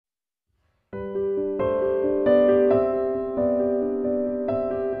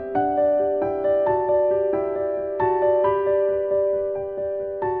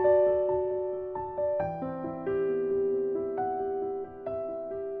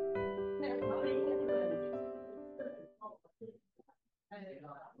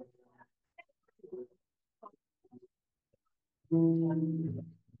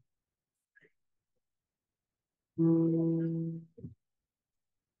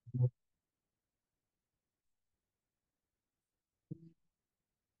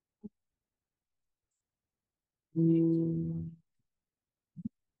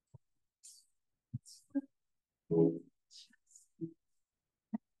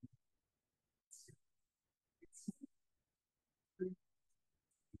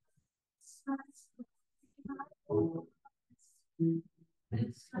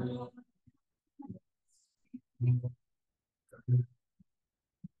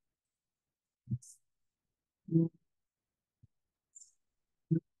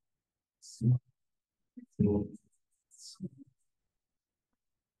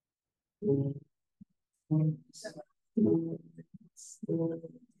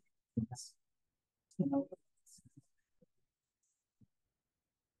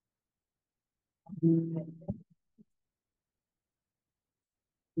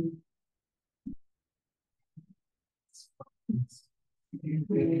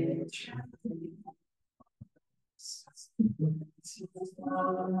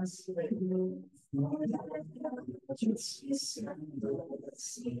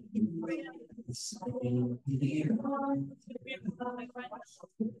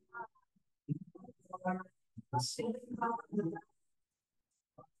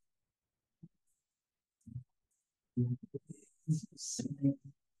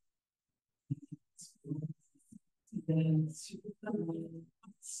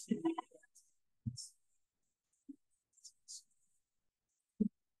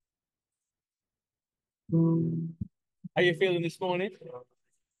How are you feeling this morning?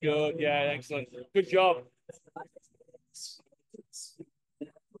 Good, yeah, excellent. Good job.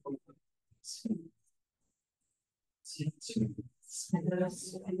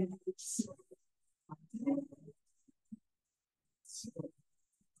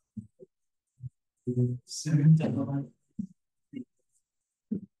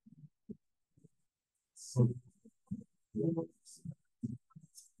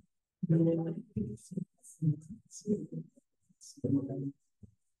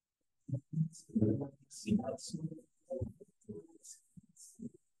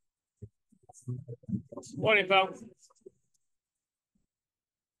 Morning, pal.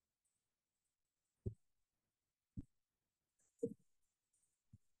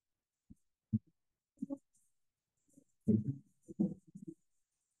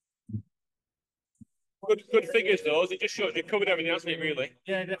 Good figures, those. It just shows you covered everything, hasn't it, really?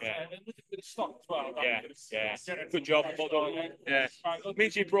 Yeah, definitely. With the stock as well. Yeah, yeah. Good job. Well done. Yeah. It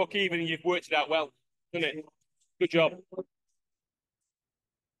means you broke even and you've worked it out well, doesn't it? Good job.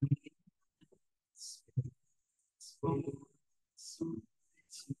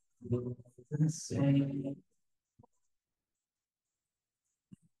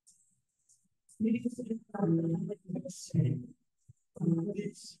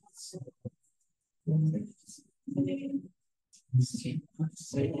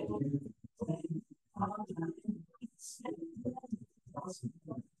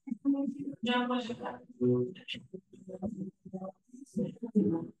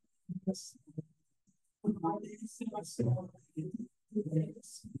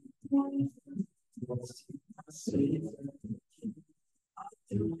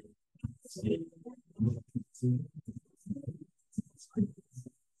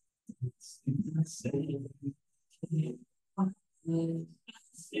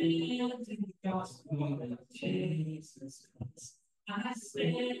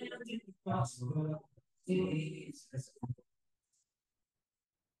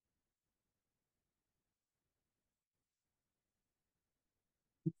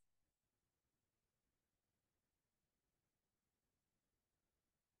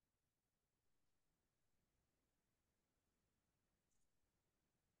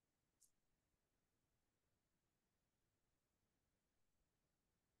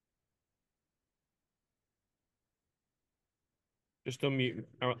 Just unmute,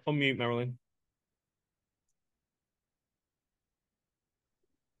 Marilyn.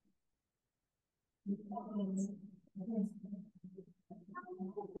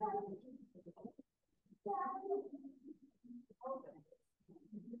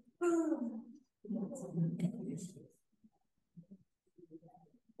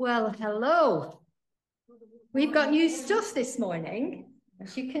 Well, hello. We've got new stuff this morning.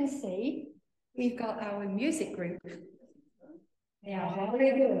 As you can see, we've got our music group. Yeah,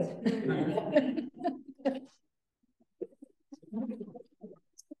 very good.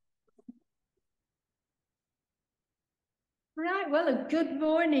 Right, well, a good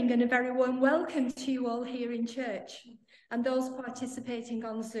morning and a very warm welcome to you all here in church and those participating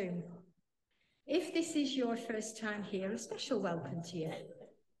on Zoom. If this is your first time here, a special welcome to you.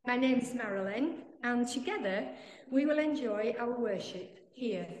 My name is Marilyn, and together we will enjoy our worship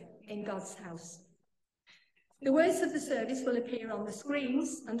here in God's house. The words of the service will appear on the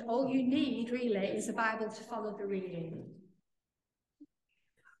screens, and all you need really is a Bible to follow the reading.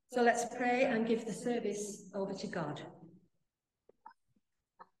 So let's pray and give the service over to God.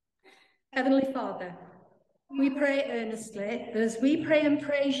 Heavenly Father, we pray earnestly that as we pray and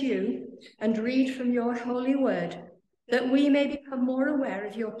praise you and read from your holy word, that we may become more aware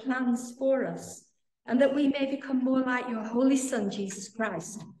of your plans for us, and that we may become more like your Holy Son, Jesus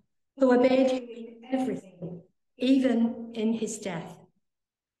Christ, who obeyed you in everything, even in his death.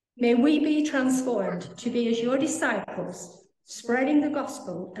 May we be transformed to be as your disciples, spreading the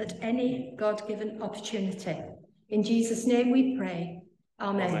gospel at any God-given opportunity. In Jesus' name we pray.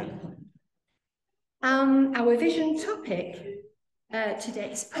 Amen. Our vision topic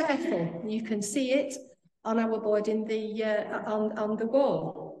today is prayerful. You can see it on our board in the on the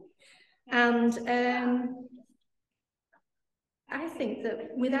wall. And I think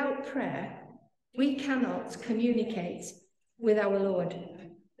that without prayer, we cannot communicate with our Lord.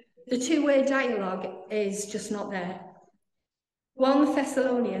 The two-way dialogue is just not there. 1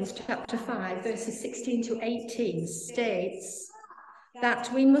 Thessalonians chapter 5, verses 16 to 18 states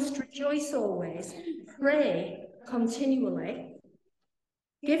that we must rejoice always, pray continually,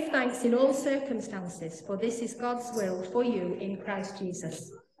 give thanks in all circumstances, for this is God's will for you in Christ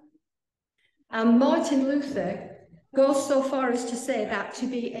Jesus. And Martin Luther goes so far as to say that to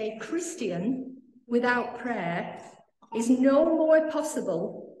be a Christian without prayer is no more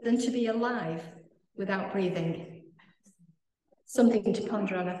possible than to be alive without breathing. Something to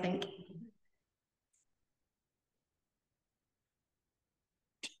ponder on, I think.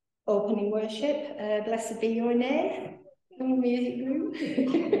 Opening worship, blessed be your name. Music room.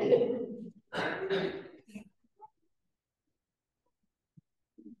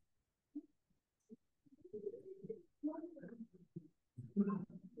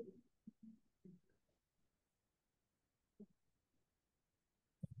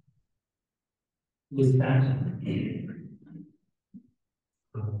 We stand.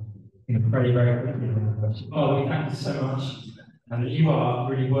 Pray very quickly. Oh, we thank you so much. And you are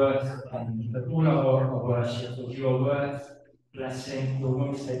really worth all our worship. You are worth blessing. We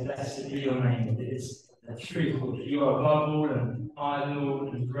want to say, blessed be your name. It is a truth that you are above all and higher than all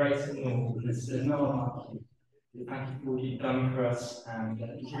and greater than all, because there's no one like you. We thank you for what you've done for us, and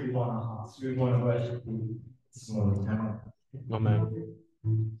it's really won our hearts. We want to worship you this morning. Amen.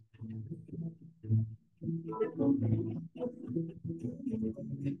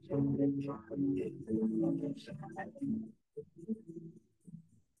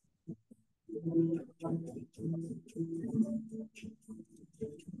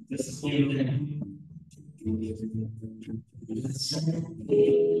 This is you.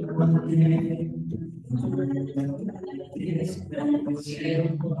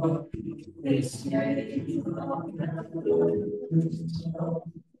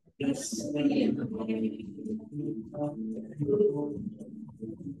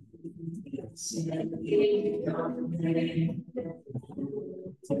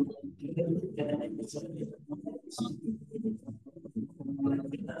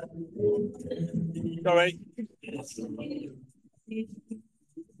 Sorry.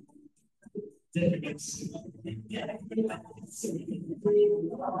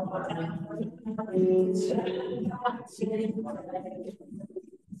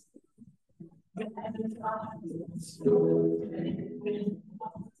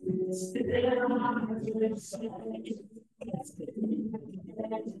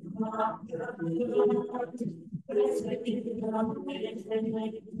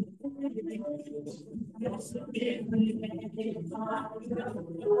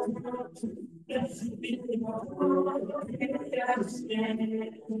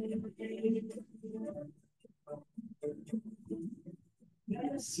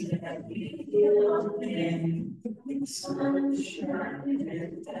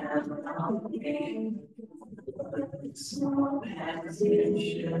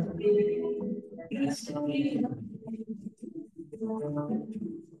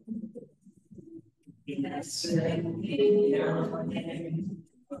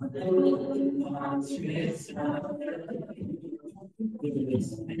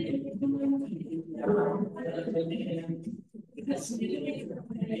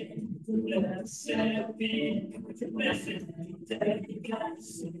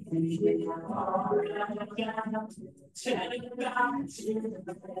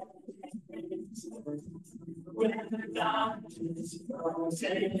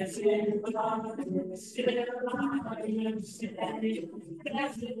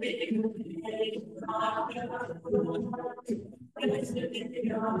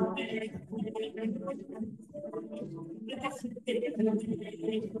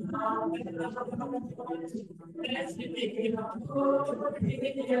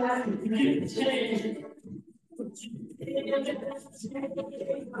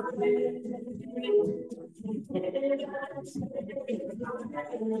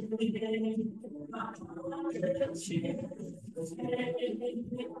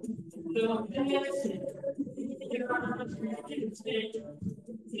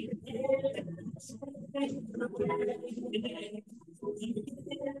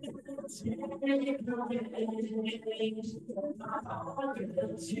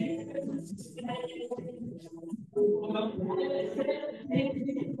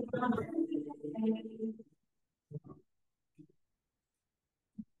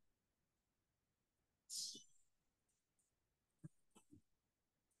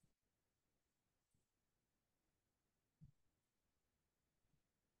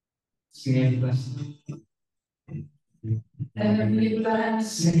 Singing blessing. Every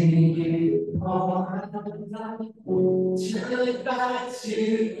blessing you pour, should back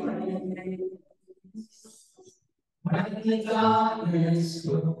to when the darkness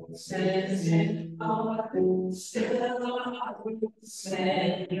closes in, still I will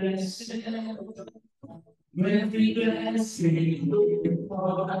say still. Every blessing you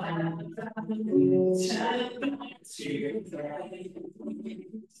pour, should back to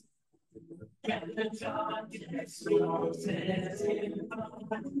praise. When the darkness closes in,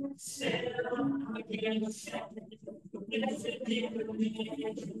 still I can say, blessed be the name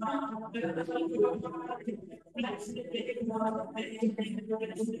of the Lord. Blessed be the name,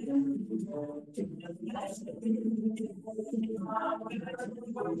 blessed be the name, blessed be the name of the Lord.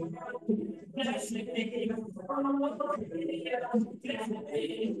 Blessed be the Lord,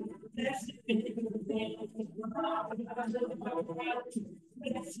 blessed be the name of the Lord.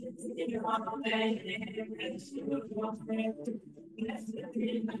 Blessed be your name, blessed be your name, blessed be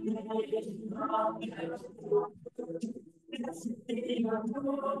the name of the Lord. Blessed be your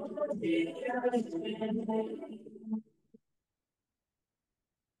Lord, be your name.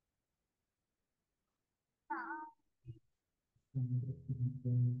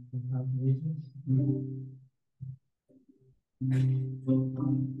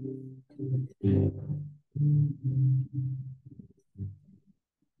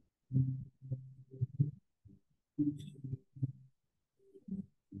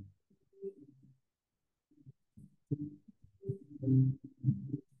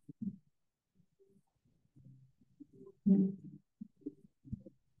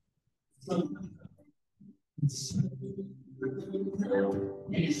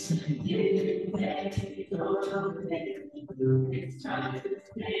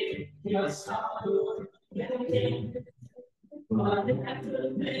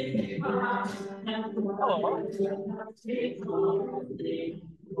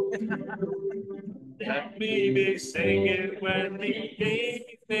 Let me be singing when the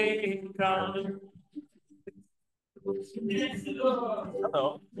evening comes.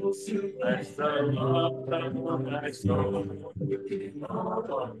 Hello. Bless the Lord of my soul.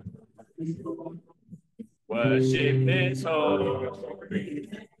 Worship His holy.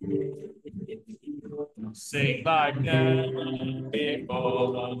 Sing like never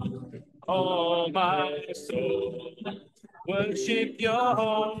before. Oh, my soul. Worship your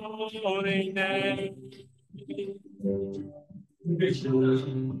holy name.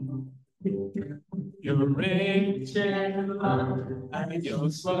 You're rich in love and you're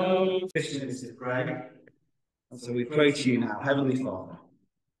slow. Christian is to pray. And so we pray to you now, Heavenly Father,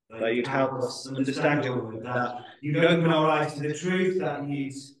 that you'd help us understand your word, that you'd open our eyes to the truth, that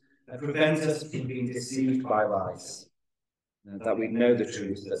you'd prevent us from being deceived by lies, and that we'd know the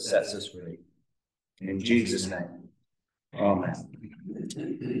truth that sets us free. In Jesus' name, amen.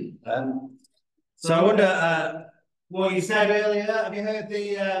 So I wonder what you said earlier. Have you heard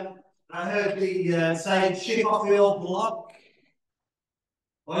I heard the saying, chip off the old block?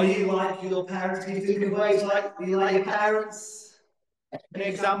 Or you like your parents? Can you think of ways like you like your parents? Any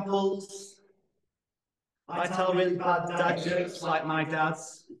examples? I tell really bad dad jokes like my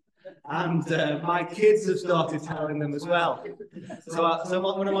dad's, and my kids have started telling them as well. So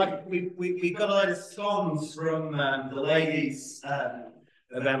one of my we got a load of scones from the ladies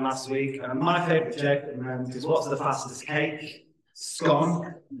event last week, and my favourite joke at the moment is, what's the fastest cake?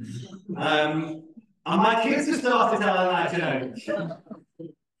 Scone. And my kids have started telling that joke.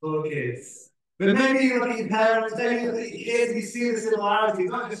 Poor kids. But maybe you look at your parents, maybe you look at your kids, and you see the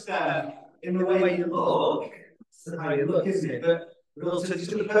similarities, not just in the way you look, it's how you look, isn't it? But but also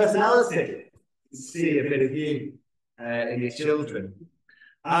just in the personality. You see a bit of you in your children.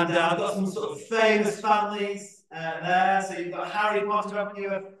 And I've got some sort of famous families there. So you've got Harry Potter, haven't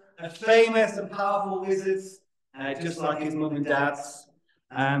you? A famous and powerful wizard, just like his mum and dad's.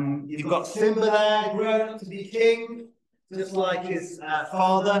 You've got Simba there, grown up to be king, just like his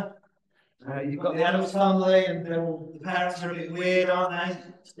father. You've got the Addams family, and the parents are a bit weird, aren't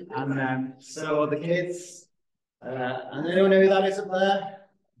they? And so are the kids. And anyone know who that is up there?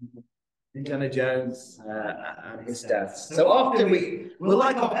 Indiana Jones and his dad. So often we're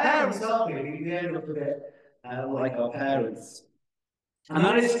like our parents, aren't we? We end up a bit like our parents. And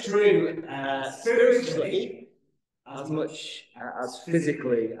that is true spiritually as much as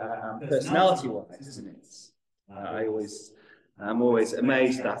physically and personality-wise, isn't it? I'm always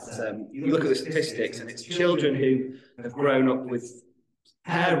amazed that you look at the statistics and it's children who have grown up with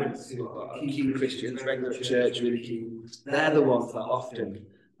parents who are keen Christians, regular at church, really keen. They're the ones that often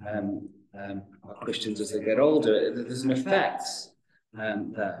are Christians as they get older. There's an effect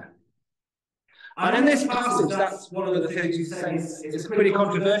there. And in this passage, that's one of the things he's saying. It's a pretty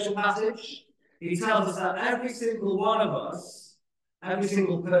controversial passage. He tells us that every single one of us, every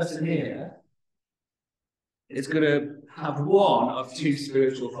single person here, is going to have one of two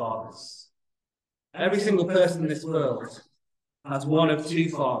spiritual fathers. Every single person in this world has one of two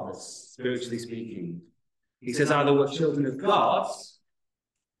fathers, spiritually speaking. He says either we're children of God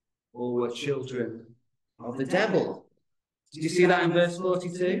or we're children of the devil. Did you see that in verse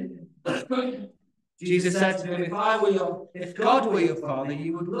 42? Jesus said to him, if God were your father,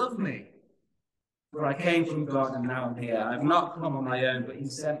 you would love me. For I came from God and now I'm here. I have not come on my own, but he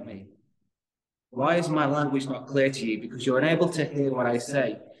sent me. Why is my language not clear to you? Because you're unable to hear what I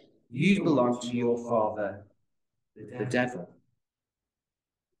say. You belong to your father, the devil.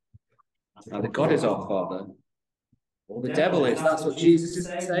 Now, the God is our father, or the devil is. That's what Jesus is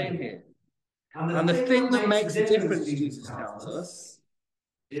saying here. And the thing that makes a difference, Jesus tells us,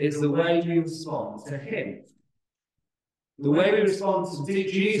 is the way we respond to him. The way we respond to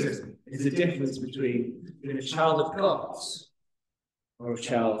Jesus is the difference between being a child of God or a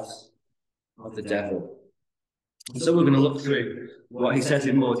child of the devil. And so we're going to look through what he says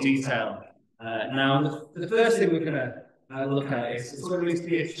in more detail. Now, the first thing we're going to look at is what it means to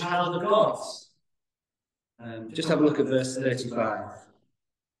be a child of God. Just have a look at verse 35.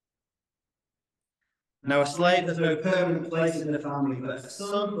 Now, a slave has no permanent place in the family, but a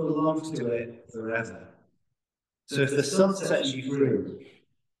son belongs to it forever. So if the son sets you free,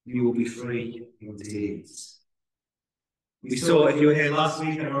 you will be free indeed. We saw, if you were here last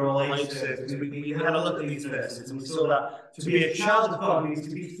week in our all age service, we had a look at these verses, and we saw that to be a child of God means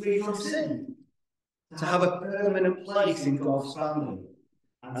to be free from sin, to have a permanent place in God's family,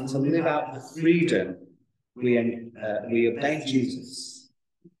 and to live out the freedom we obey Jesus.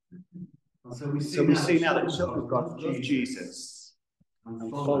 So we see now that children of God love Jesus and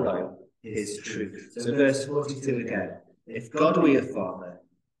follow his truth. So verse 42 again. If God were your father,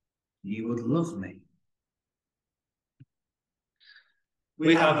 you would love me.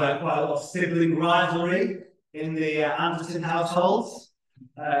 We have quite a lot of sibling rivalry in the Anderson household.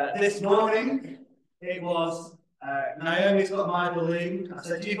 This morning, it was Naomi's got my balloon. I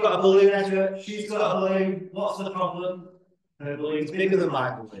said, you've got a balloon, Ezra. She's got a balloon. What's the problem? Her balloon's bigger than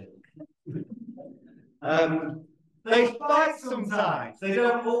my balloon. They fight sometimes. They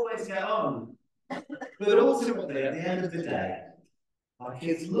don't always get on. But ultimately, at the end of the day, our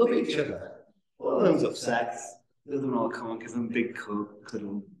kids love each other. One of them's upset. The other one, come on, give them a big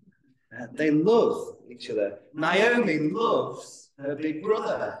cuddle. They love each other. Naomi loves her big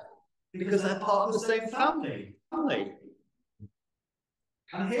brother because they're part of the same family.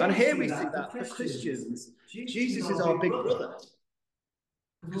 And here we see that for Christians, Jesus is our big brother.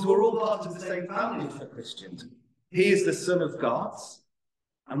 Because we're all part of the same family for Christians. He is the Son of God.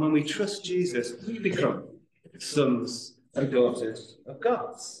 And when we trust Jesus, we become sons and daughters of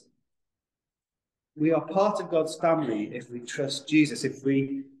God. We are part of God's family if we trust Jesus, if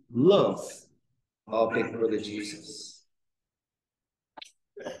we love our big brother Jesus.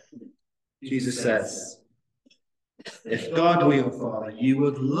 Jesus says, if God were your father, you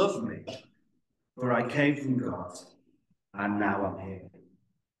would love me, for I came from God, and now I'm here.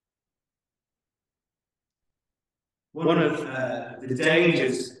 One of the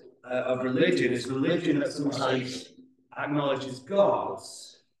dangers of religion is religion that sometimes acknowledges God,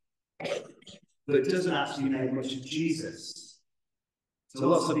 but doesn't actually make much of Jesus. So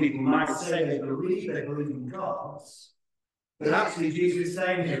lots of people might say they believe in God, but actually Jesus is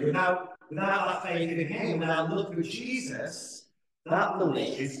saying here, without that faith in him, without love for Jesus, that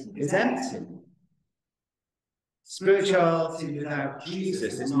belief is empty. Spirituality without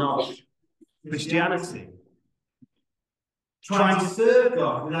Jesus is not Christianity. Trying to serve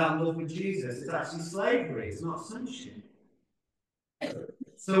God without love for Jesus is actually slavery, it's not sonship.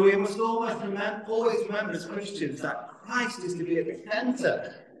 So we must always remember as Christians that Christ is to be at the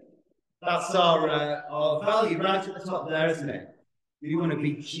centre. That's our value right at the top there, isn't it? We want to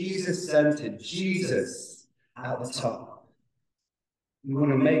be Jesus-centred, Jesus at the top. We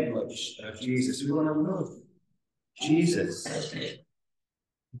want to make much of Jesus. We want to love Jesus.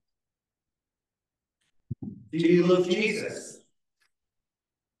 Do you love Jesus?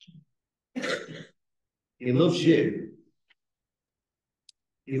 He loves you.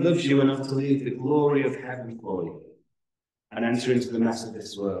 He loves you enough to leave the glory of heaven for you and enter into the mess of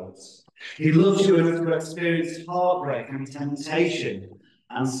this world. He loves you enough to experience heartbreak and temptation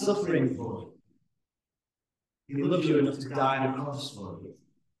and suffering for you. He loves you enough to die on a cross for you.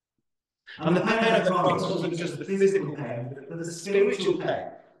 And the pain of the cross wasn't just the physical pain, but the spiritual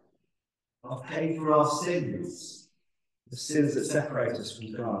pain of paying for our sins, the sins that separate us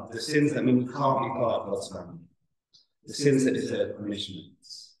from God, the sins that mean we can't be part of God's family, the sins that deserve punishment.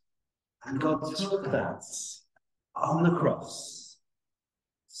 And God took that on the cross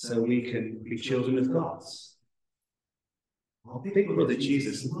so we can be children of God. Our big brother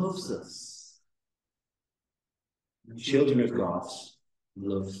Jesus loves us. The children of God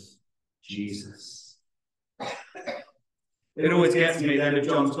love Jesus. It always gets me at the end of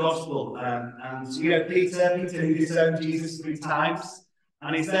John's Gospel. And you know, Peter who disowned Jesus 3 times,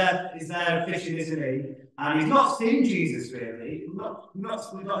 and he's there fishing, isn't he? And he's not seen Jesus really. We've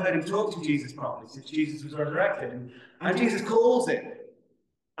not heard him talk to Jesus properly since Jesus was resurrected. And Jesus calls him.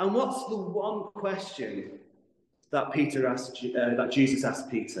 And what's the one question that Jesus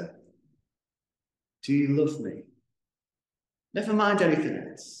asked Peter? Do you love me? Never mind anything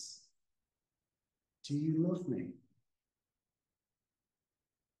else. Do you love me?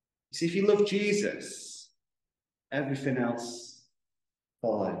 You see, if you love Jesus, everything else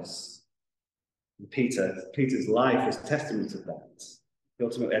follows. And Peter's life is testament to that. He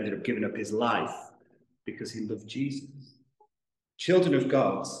ultimately ended up giving up his life because he loved Jesus. Children of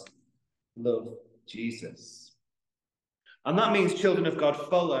God love Jesus. And that means children of God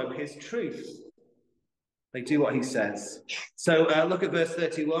follow his truth. They do what he says. So look at verse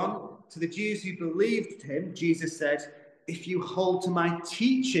 31. To the Jews who believed him, Jesus said, if you hold to my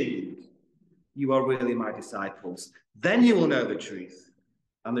teaching, you are really my disciples. Then you will know the truth,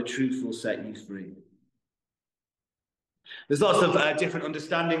 and the truth will set you free. There's lots of different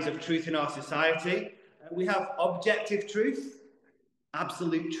understandings of truth in our society. We have objective truth,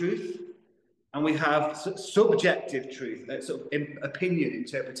 absolute truth, and we have subjective truth, sort of opinion,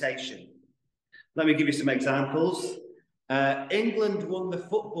 interpretation. Let me give you some examples. England won the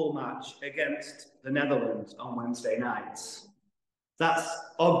football match against the Netherlands on Wednesday night. That's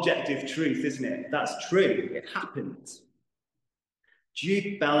objective truth, isn't it? That's true. It happened.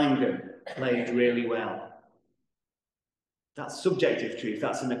 Jude Bellingham played really well. That's subjective truth.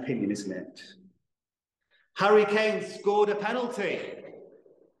 That's an opinion, isn't it? Harry Kane scored a penalty.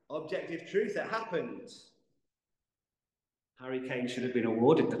 Objective truth. It happened. Harry Kane should have been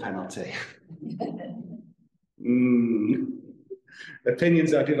awarded the penalty.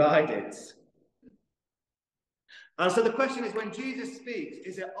 Opinions are divided. And so the question is, when Jesus speaks,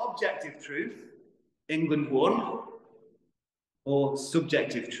 is it objective truth, England won, or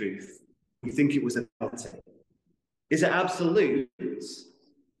subjective truth, you think it was a penalty? Is it absolute,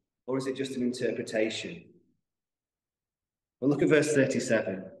 or is it just an interpretation? Well, look at verse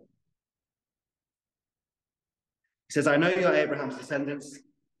 37. He says, I know you're Abraham's descendants.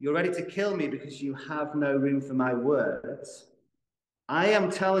 You're ready to kill me because you have no room for my words. I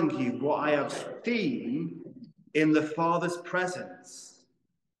am telling you what I have seen in the Father's presence.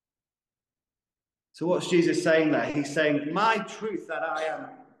 So what's Jesus saying there? He's saying, my truth that I am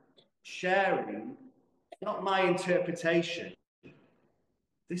sharing, not my interpretation.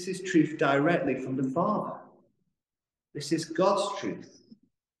 This is truth directly from the Father. This is God's truth.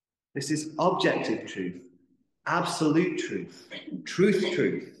 This is objective truth, absolute truth,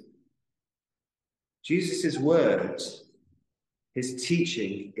 truth. Jesus' words, his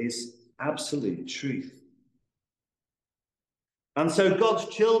teaching is absolute truth. And so God's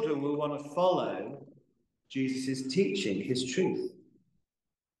children will want to follow Jesus' teaching, his truth.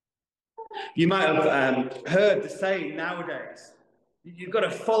 You might have heard the saying nowadays, you've got to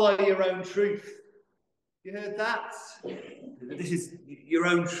follow your own truth. You heard that? This is your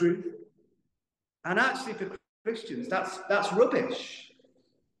own truth. And actually for Christians, that's rubbish.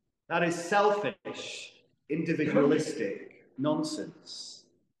 That is selfish, individualistic nonsense.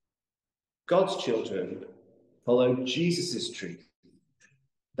 God's children Follow Jesus' truth.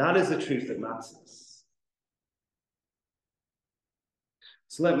 That is the truth that matters.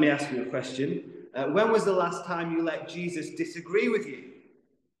 So let me ask you a question. When was the last time you let Jesus disagree with you?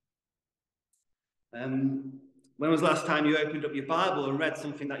 When was the last time you opened up your Bible and read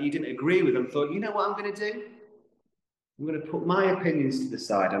something that you didn't agree with and thought, you know what I'm going to do? I'm going to put my opinions to the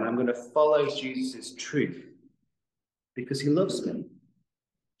side and I'm going to follow Jesus' truth because he loves me.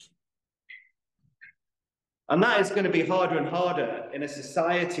 And that is going to be harder and harder in a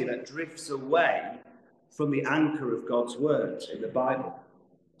society that drifts away from the anchor of God's word in the Bible.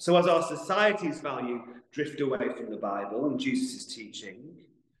 So as our society's value drift away from the Bible and Jesus' teaching,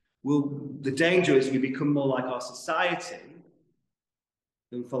 the danger is we become more like our society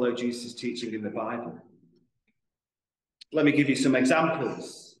than follow Jesus' teaching in the Bible. Let me give you some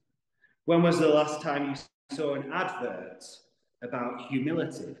examples. When was the last time you saw an advert about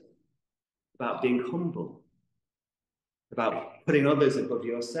humility, about being humble, about putting others above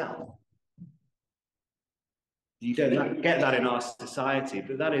yourself? You don't get that in our society,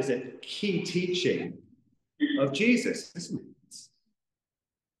 but that is a key teaching of Jesus, isn't it?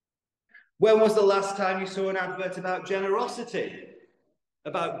 When was the last time you saw an advert about generosity,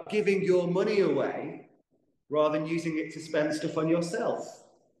 about giving your money away rather than using it to spend stuff on yourself?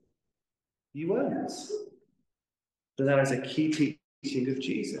 You won't. But that is a key teaching of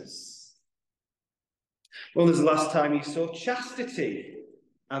Jesus. When was the last time you saw chastity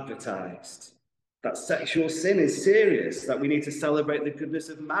advertised? That sexual sin is serious, that we need to celebrate the goodness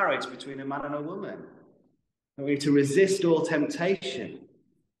of marriage between a man and a woman, that we need to resist all temptation.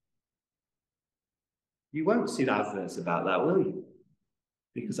 You won't see adverts about that, will you?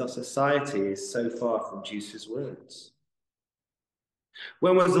 Because our society is so far from Jesus' words.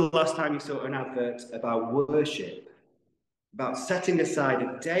 When was the last time you saw an advert about worship, about setting aside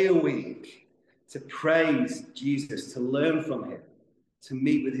a day a week to praise Jesus, to learn from him, to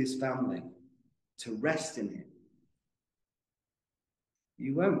meet with his family, to rest in him?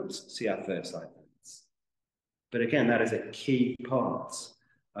 You won't see adverts like that. But again, that is a key part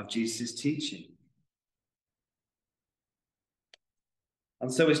of Jesus' teaching.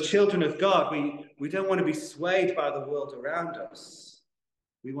 And so as children of God, we don't want to be swayed by the world around us.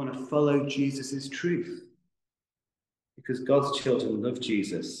 We want to follow Jesus' truth. Because God's children love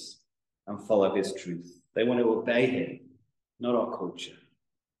Jesus and follow his truth. They want to obey him, not our culture.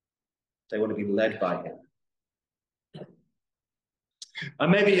 They want to be led by him.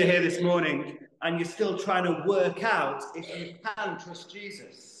 And maybe you're here this morning and you're still trying to work out if you can trust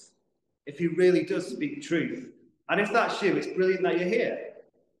Jesus, if he really does speak truth. And if that's you, it's brilliant that you're here.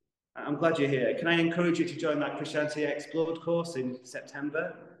 I'm glad you're here. Can I encourage you to join that Christianity Explored course in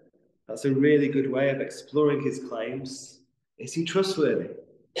September? That's a really good way of exploring his claims. Is he trustworthy?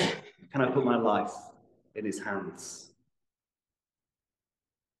 Can I put my life in his hands?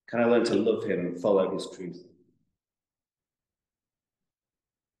 Can I learn to love him and follow his truth?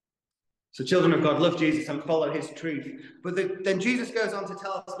 So children of God, love Jesus and follow his truth. But then Jesus goes on to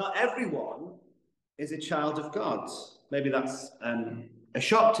tell us not everyone is a child of God. Maybe that's a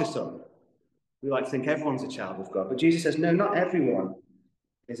shock to some. We like to think everyone's a child of God. But Jesus says, no, not everyone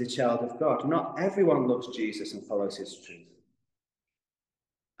is a child of God. Not everyone loves Jesus and follows his truth.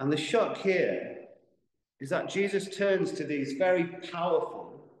 And the shock here is that Jesus turns to these very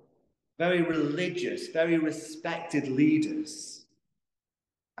powerful, very religious, very respected leaders,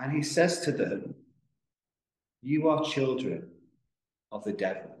 and he says to them, you are children of the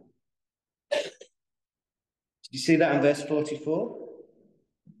devil. Did you see that in verse 44?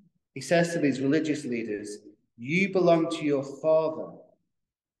 He says to these religious leaders, you belong to your father,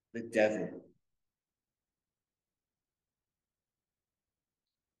 the devil.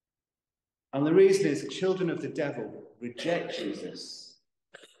 And the reason is children of the devil reject Jesus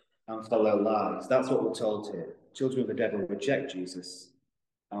and follow lies. That's what we're told here. Children of the devil reject Jesus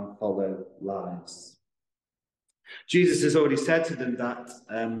and follow lies. Jesus has already said to them that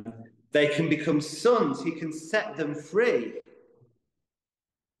they can become sons. He can set them free.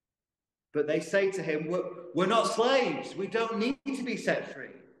 But they say to him, we're not slaves. We don't need to be set free.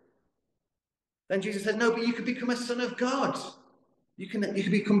 Then Jesus says, no, but you could become a son of God. You can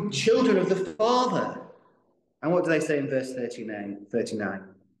become children of the Father. And what do they say in verse 39?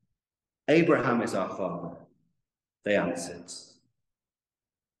 Abraham is our father, they answered.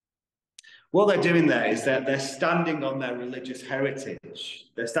 What they're doing there is that they're standing on their religious heritage.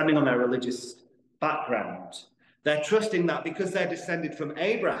 They're standing on their religious background. They're trusting that because they're descended from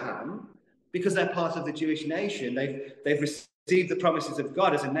Abraham, because they're part of the Jewish nation, they've received the promises of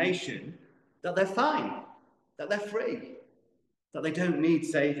God as a nation, that they're fine, that they're free, that they don't need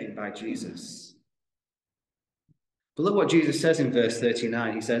saving by Jesus. But look what Jesus says in verse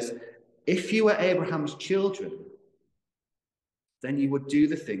 39. He says, if you were Abraham's children, then you would do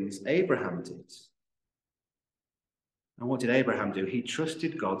the things Abraham did. And what did Abraham do? He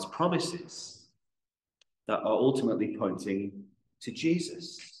trusted God's promises that are ultimately pointing to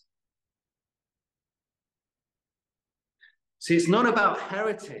Jesus. See, it's not about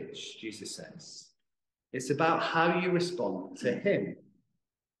heritage, Jesus says. It's about how you respond to him.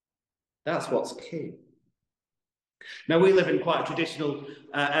 That's what's key. Now, we live in quite a traditional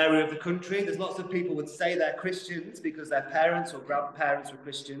area of the country. There's lots of people would say they're Christians because their parents or grandparents were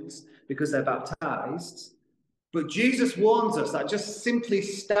Christians, because they're baptized. But Jesus warns us that just simply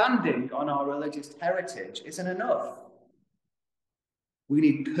standing on our religious heritage isn't enough. We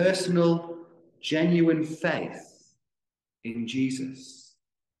need personal, genuine faith in Jesus.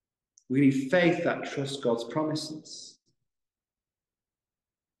 We need faith that trusts God's promises.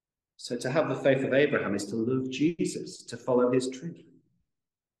 So to have the faith of Abraham is to love Jesus, to follow his truth.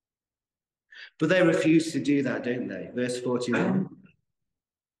 But they refuse to do that, don't they? Verse 41.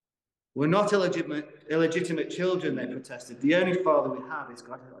 We're not illegitimate children, they protested. The only father we have is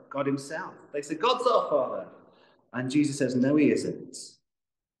God himself. They said, God's our father. And Jesus says, no, he isn't.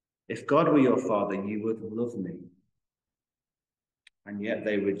 If God were your father, you would love me. And yet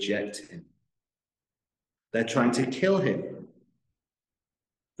they reject him. They're trying to kill him.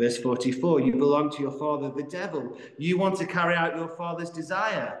 Verse 44, you belong to your father, the devil. You want to carry out your father's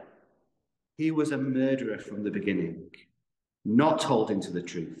desire. He was a murderer from the beginning, not holding to the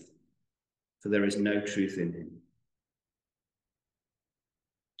truth, for there is no truth in him.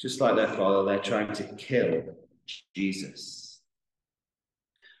 Just like their father, they're trying to kill Jesus.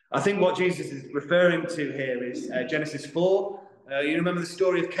 I think what Jesus is referring to here is Genesis 4. You remember the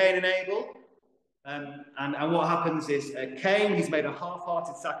story of Cain and Abel? And what happens is Cain, he's made a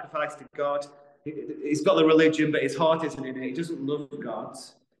half-hearted sacrifice to God. He's got the religion, but his heart isn't in it. He doesn't love God.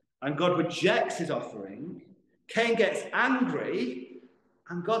 And God rejects his offering. Cain gets angry,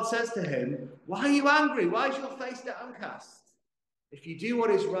 and God says to him, why are you angry? Why is your face downcast? If you do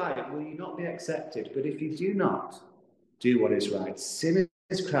what is right, will you not be accepted? But if you do not do what is right, sin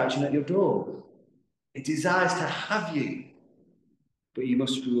is crouching at your door. It desires to have you, but you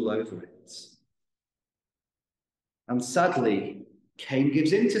must rule over it. And sadly, Cain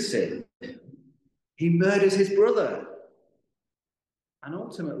gives in to sin. He murders his brother. And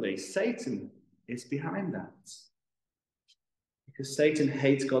ultimately, Satan is behind that. Because Satan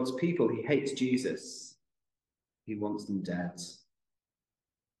hates God's people. He hates Jesus. He wants them dead.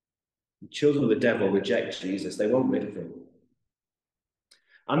 The children of the devil reject Jesus. They won't rid of him.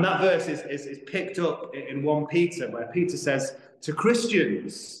 And that verse is picked up in 1 Peter, where Peter says to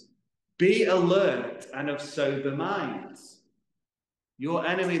Christians, be alert and of sober mind. Your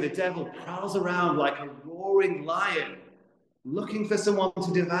enemy, the devil, prowls around like a roaring lion, looking for someone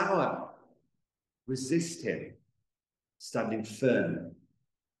to devour. Resist him, standing firm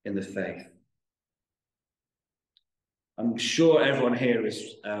in the faith. I'm sure everyone here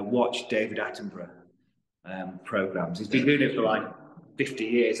has watched David Attenborough programs. He's been doing it for like 50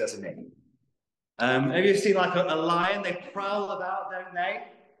 years, hasn't he? Have you seen like a lion? They prowl about, don't they?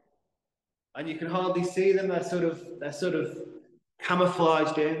 And you can hardly see them. They're sort of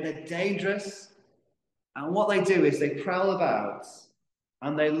camouflaged in. They're dangerous. And what they do is they prowl about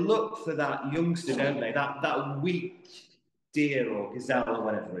and they look for that youngster, don't they? That weak deer or gazelle or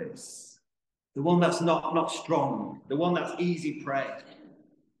whatever it is. The one that's not strong. The one that's easy prey.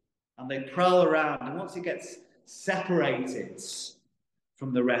 And they prowl around. And once it gets separated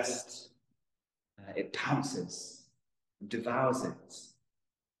from the rest, it pounces and devours it.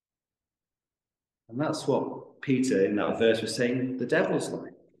 And that's what Peter in that verse was saying the devil's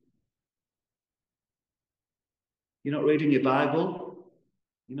like. You're not reading your Bible.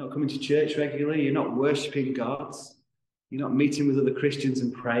 You're not coming to church regularly. You're not worshipping God. You're not meeting with other Christians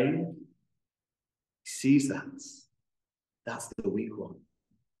and praying. He sees that. That's the weak one.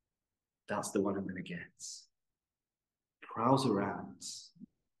 That's the one I'm going to get. Prowls around.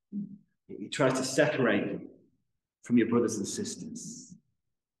 He tries to separate you from your brothers and sisters.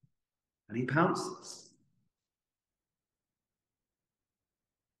 And he pounces.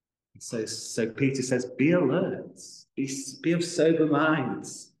 So Peter says, be alert. Be of sober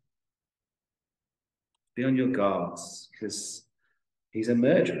minds. Be on your guards, because he's a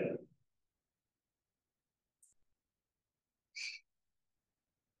murderer.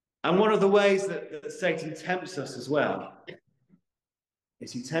 And one of the ways that Satan tempts us as well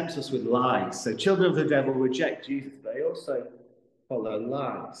is he tempts us with lies. So children of the devil reject Jesus, but they also follow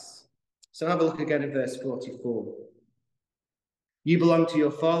lies. So have a look again at verse 44. You belong to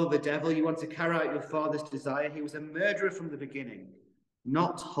your father, the devil. You want to carry out your father's desire. He was a murderer from the beginning,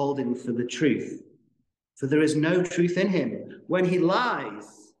 not holding for the truth, for there is no truth in him. When he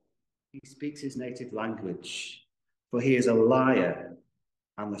lies, he speaks his native language, for he is a liar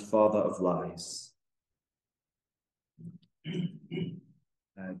and the father of lies.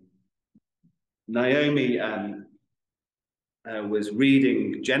 Naomi was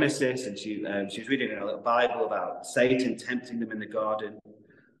reading Genesis, and she was reading a little Bible about Satan tempting them in the garden,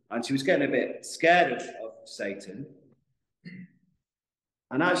 and she was getting a bit scared of Satan.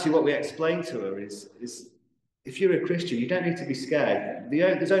 And actually what we explained to her is if you're a Christian, you don't need to be scared.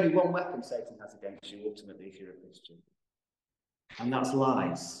 There's only one weapon Satan has against you, ultimately, if you're a Christian, and that's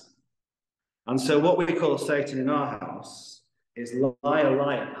lies. And so what we call Satan in our house is liar,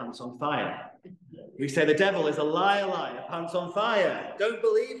 liar, pants on fire. We say the devil is a liar, liar, pants on fire. Don't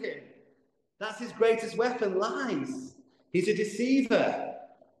believe him. That's his greatest weapon, lies. He's a deceiver.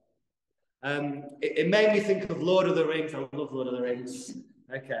 It made me think of Lord of the Rings. I love Lord of the Rings.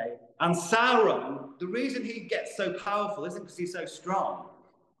 Okay. And Sauron, the reason he gets so powerful isn't because he's so strong.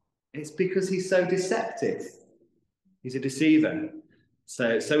 It's because he's so deceptive. He's a deceiver.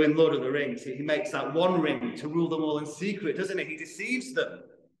 So in Lord of the Rings, he makes that one ring to rule them all in secret, doesn't he? He deceives them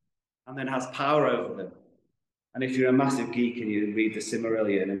and then has power over them. And if you're a massive geek and you read the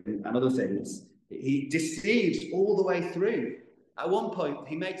Silmarillion and other things, he deceives all the way through. At one point,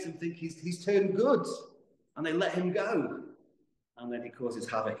 he makes them think he's turned good, and they let him go. And then he causes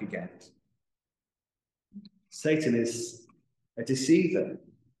havoc again. Satan is a deceiver.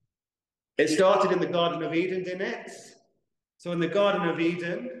 It started in the Garden of Eden, didn't it? So in the Garden of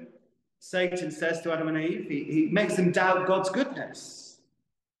Eden, Satan says to Adam and Eve, he makes them doubt God's goodness.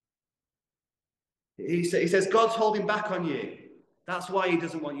 He says, God's holding back on you. That's why he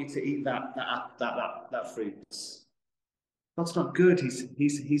doesn't want you to eat that fruit. God's not good.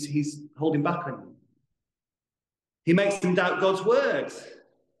 He's holding back on you. He makes them doubt God's word.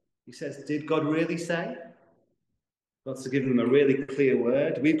 He says, did God really say? God's given them a really clear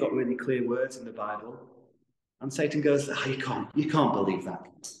word. We've got really clear words in the Bible. And Satan goes, you can't believe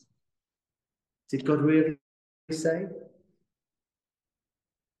that. Did God really say?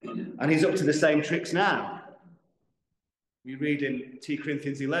 And he's up to the same tricks now. We read in 2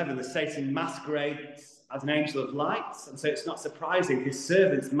 Corinthians 11 that Satan masquerades as an angel of light, and so it's not surprising his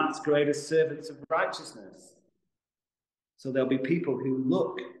servants masquerade as servants of righteousness. So there'll be people who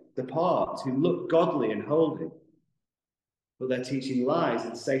look the part, who look godly and holy, but they're teaching lies,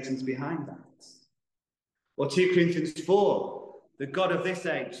 and Satan's behind that. Or 2 Corinthians 4, the God of this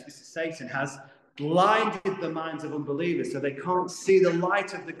age, this is Satan, has blinded the minds of unbelievers so they can't see the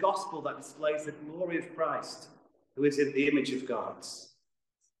light of the gospel that displays the glory of Christ, who is in the image of God.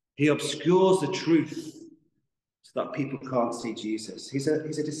 He obscures the truth so that people can't see Jesus. He's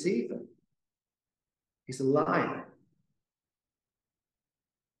a deceiver. He's a liar.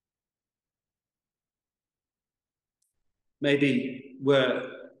 Maybe we're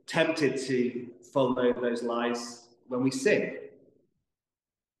tempted to follow those lies when we sin.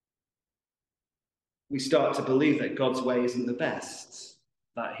 We start to believe that God's way isn't the best,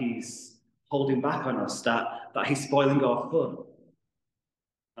 that he's holding back on us, that he's spoiling our fun.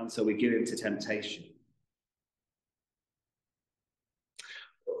 And so we give in to temptation.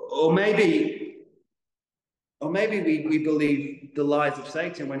 Or maybe we believe the lies of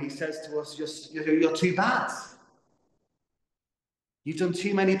Satan when he says to us, you're too bad. You've done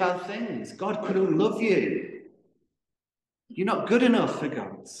too many bad things. God couldn't love you. You're not good enough for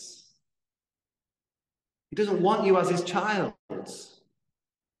God. He doesn't want you as his child. That's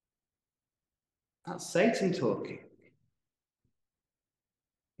Satan talking.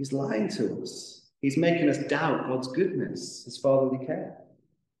 He's lying to us. He's making us doubt God's goodness, his fatherly care.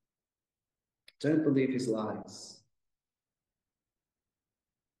 Don't believe his lies.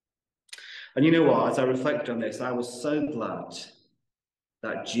 And you know what? As I reflect on this, I was so glad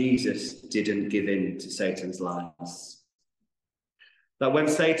that Jesus didn't give in to Satan's lies. That when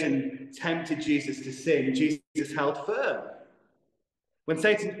Satan tempted Jesus to sin, Jesus held firm. When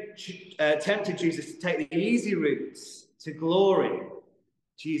Satan tempted Jesus to take the easy routes to glory,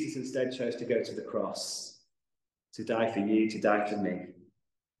 Jesus instead chose to go to the cross, to die for you, to die for me,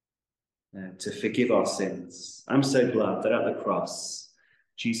 to forgive our sins. I'm so glad that at the cross,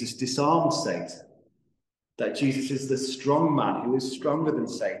 Jesus disarmed Satan, that Jesus is the strong man who is stronger than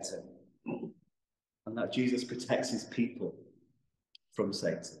Satan, and that Jesus protects his people from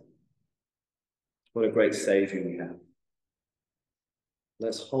Satan. What a great Saviour we have.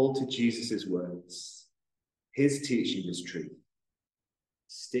 Let's hold to Jesus' words. His teaching is truth.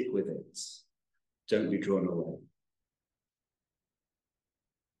 Stick with it. Don't be drawn away.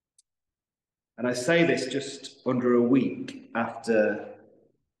 And I say this just under a week after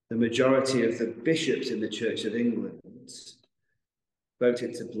the majority of the bishops in the Church of England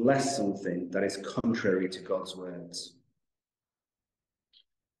voted to bless something that is contrary to God's words.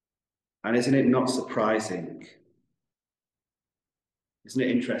 And isn't it not surprising? Isn't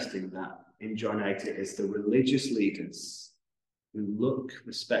it interesting that in John 8 it is the religious leaders who look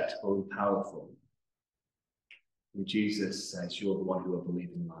respectable and powerful, and Jesus says, you're the one who are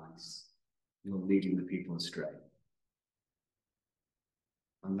believing lies. You're leading the people astray.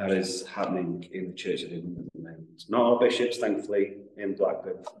 And that is happening in the Church of England at the moment. Not all bishops, thankfully, in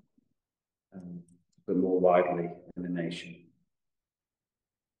Blackburn, but more widely in the nation.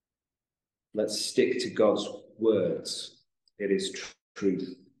 Let's stick to God's words. It is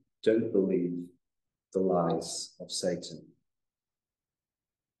truth. Don't believe the lies of Satan.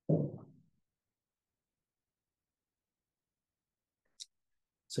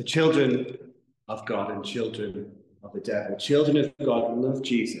 So children of God and children of the devil, children of God love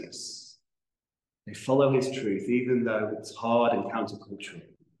Jesus. They follow his truth, even though it's hard and countercultural.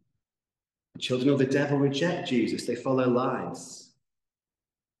 The children of the devil reject Jesus. They follow lies.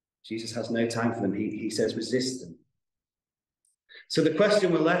 Jesus has no time for them. He says, resist them. So the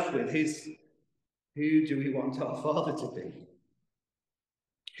question we're left with is, who do we want our Father to be?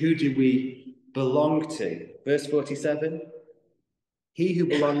 Who do we belong to? Verse 47, he who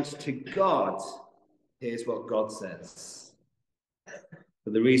belongs to God hears what God says.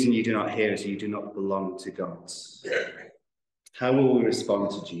 But the reason you do not hear is you do not belong to God. How will we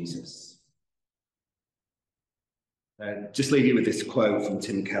respond to Jesus? Just leave you with this quote from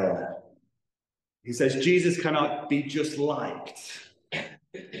Tim Keller. He says, Jesus cannot be just liked.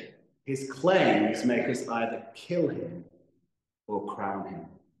 His claims make us either kill him or crown him.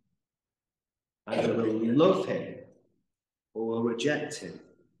 Either we'll love him or we'll reject him.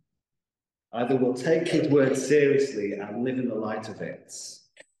 Either we'll take his word seriously and live in the light of it,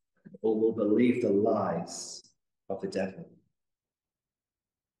 or we'll believe the lies of the devil.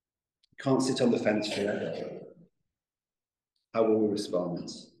 You can't sit on the fence forever. How will we respond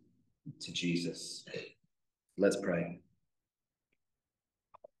to Jesus? Let's pray.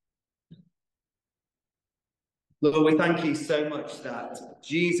 Lord, we thank you so much that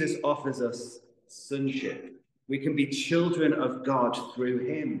Jesus offers us sonship. We can be children of God through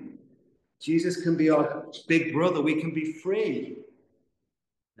him. Jesus can be our big brother. We can be free.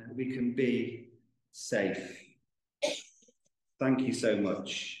 And we can be safe. Thank you so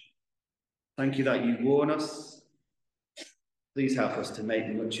much. Thank you that you warn us. Please help us to make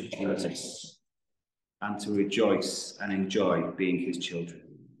much of Jesus and to rejoice and enjoy being his children.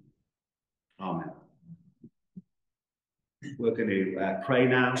 Amen. We're going to pray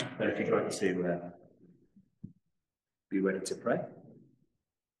now, but if you'd like to be ready to pray.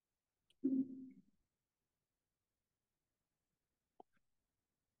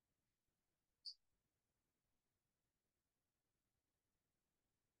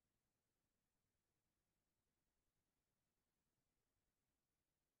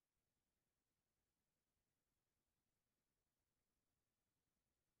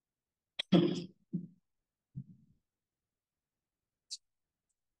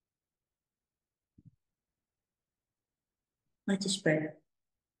 Let us pray.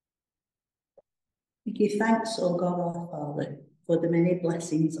 We give thanks, O God our Father, for the many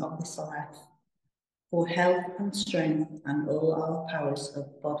blessings of this life, for health and strength and all our powers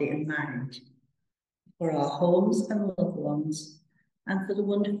of body and mind, for our homes and loved ones, and for the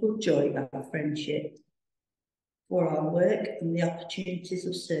wonderful joy of our friendship, for our work and the opportunities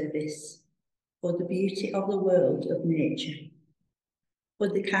of service, for the beauty of the world of nature, for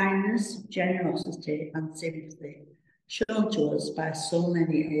the kindness, generosity and sympathy shown to us by so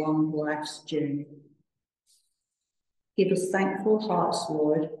many along life's journey. Give us thankful hearts,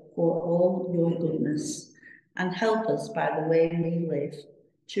 Lord, for all your goodness, and help us by the way we live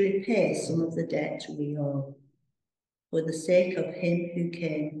to repay some of the debt we owe. For the sake of him who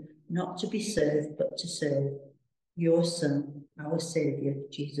came not to be served but to serve, your Son, our Saviour,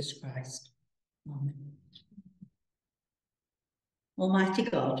 Jesus Christ. Amen. Almighty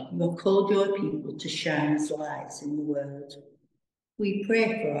God, you have called your people to shine as lights in the world. We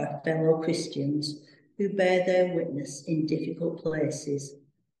pray for our fellow Christians who bear their witness in difficult places,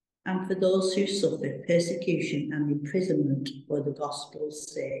 and for those who suffer persecution and imprisonment for the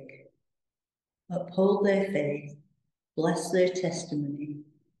gospel's sake. Uphold their faith, bless their testimony,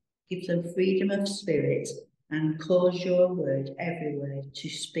 give them freedom of spirit, and cause your word everywhere to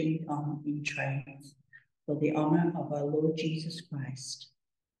speak on in triumph, for the honour of our Lord Jesus Christ.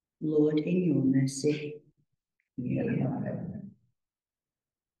 Lord, in your mercy, hear our prayer.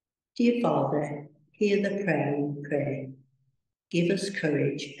 Dear Father, hear the prayer we pray. Give us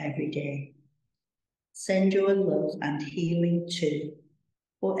courage every day. Send your love and healing too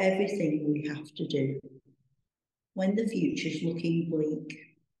for everything we have to do. When the future's looking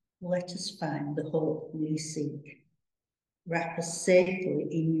bleak, let us find the hope we seek. Wrap us safely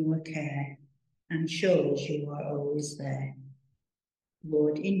in your care and show us you are always there.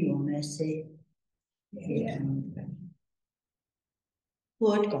 Lord, in your mercy, hear and pray.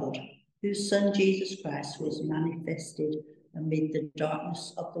 Lord God, whose Son Jesus Christ was manifested amid the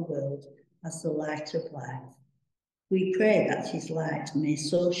darkness of the world as the light of life, we pray that his light may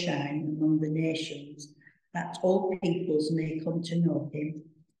so shine among the nations that all peoples may come to know him,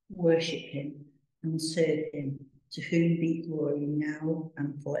 worship him, and serve him, to whom be glory now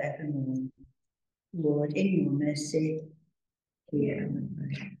and forevermore. Lord, in your mercy, hear and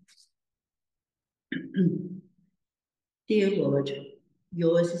pray. Dear Lord,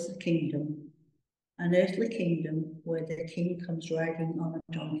 yours is the kingdom, an earthly kingdom where the king comes riding on a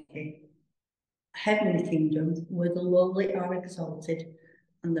donkey, a heavenly kingdom where the lowly are exalted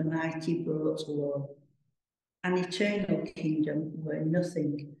and the mighty brought low, an eternal kingdom where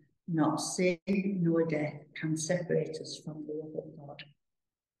nothing, not sin nor death, can separate us from the love of God.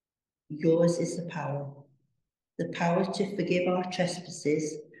 Yours is the power to forgive our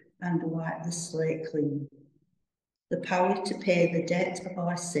trespasses and wipe the slate clean, the power to pay the debt of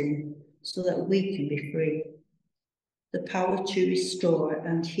our sin so that we can be free, the power to restore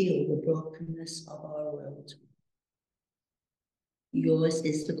and heal the brokenness of our world. Yours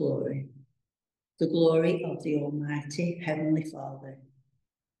is the glory of the Almighty Heavenly Father,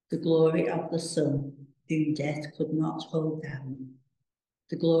 the glory of the Son, whom death could not hold down,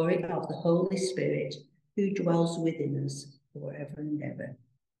 the glory of the Holy Spirit, who dwells within us forever and ever.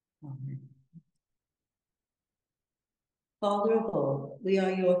 Amen. Father of all, we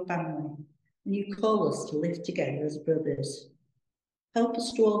are your family, and you call us to live together as brothers. Help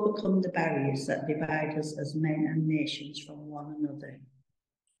us to overcome the barriers that divide us as men and nations from one another.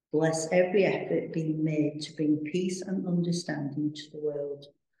 Bless every effort being made to bring peace and understanding to the world,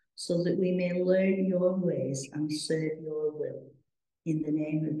 so that we may learn your ways and serve your will. In the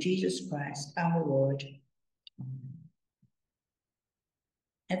name of Jesus Christ, our Lord. Amen.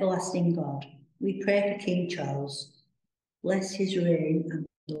 Everlasting God, we pray for King Charles. Bless his reign and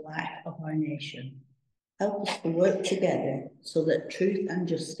the life of our nation. Help us to work together so that truth and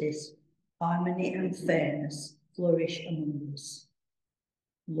justice, harmony and fairness flourish among us.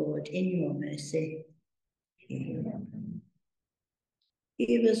 Lord, in your mercy, hear us.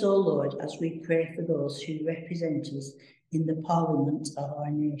 Hear us, O Lord, as we pray for those who represent us in the Parliament of our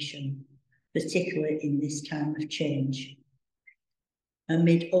nation, particularly in this time of change.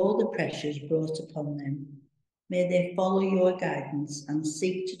 Amid all the pressures brought upon them, may they follow your guidance and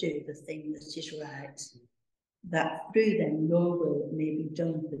seek to do the thing that is right, that through them your will may be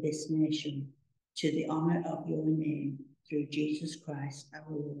done for this nation, to the honour of your name, through Jesus Christ our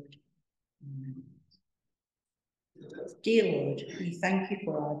Lord. Amen. Dear Lord, we thank you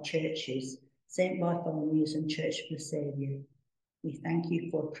for our churches, St. Bartholomew's and Church of the Saviour. We thank you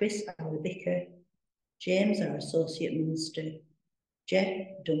for Chris, our vicar, James, our associate minister, Jeff,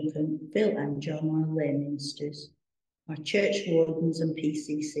 Duncan, Phil and John, our lay ministers, our church wardens and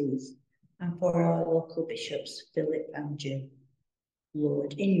PCCs, and for our local bishops, Philip and Jill.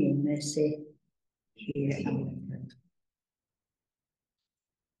 Lord, in your mercy, hear our prayer.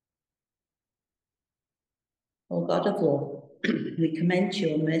 O God of love, we commend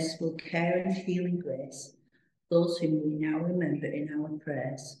your merciful care and healing grace, those whom we now remember in our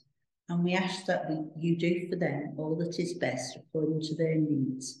prayers, and we ask that you do for them all that is best according to their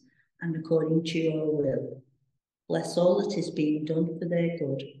needs and according to your will. Bless all that is being done for their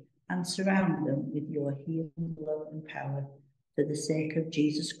good, and surround them with your healing love and power for the sake of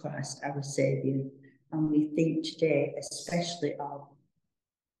Jesus Christ, our Saviour. And we think today especially of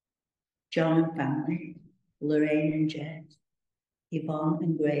John and family, Lorraine and Jet, Yvonne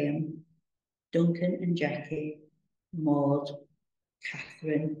and Graham, Duncan and Jackie, Maud,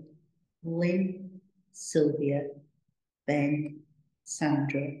 Catherine, Lynn, Sylvia, Ben,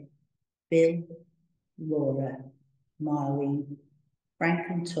 Sandra, Bill, Laura, Marlene, Frank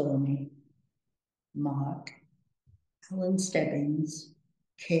and Tony, Mark, Alan Stebbins,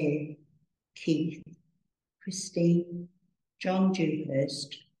 Kay, Keith, Christine, John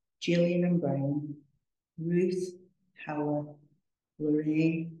Dewhurst, Gillian and Brian, Ruth, Howard,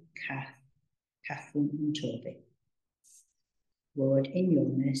 Lorraine, Kath, Catherine and Toby. Lord, in your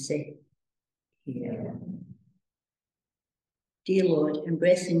mercy, hear. Dear Lord,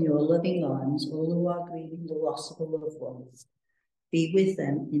 embrace in your loving arms all who are grieving the loss of a loved one. Be with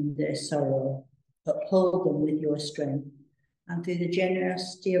them in their sorrow, uphold them with your strength, and through the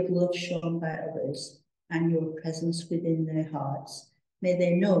generosity of love shown by others and your presence within their hearts, may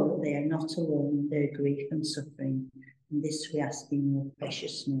they know that they are not alone in their grief and suffering. And this we ask in your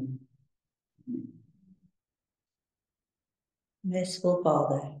precious name. Amen. Merciful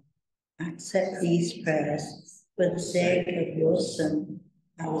Father, accept these prayers for the sake of your Son,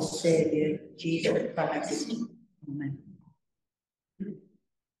 our Saviour, Jesus Christ. Amen.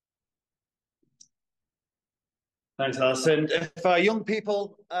 Thanks, Alison. If our young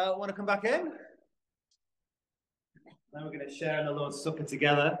people want to come back in, then we're going to share in the Lord's Supper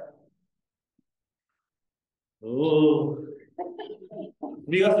together. Oh,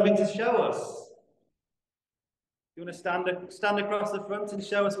 have you got something to show us? You want to stand across the front and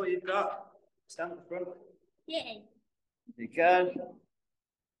show us what you've got? Stand at the front. Yeah. You can.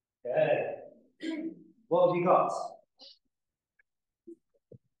 Okay. What have you got?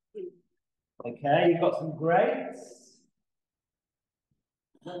 Okay, you've got some grapes.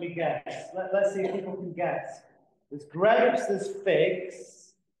 Let me guess. Let's see if people can guess. There's grapes, there's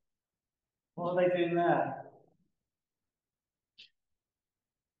figs. What are they doing there?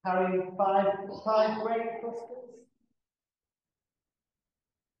 Carrying five grape clusters.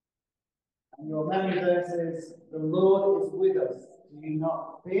 And your memory verse is, the Lord is with us. Do you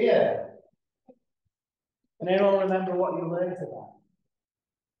not fear? Can anyone remember what you learned about?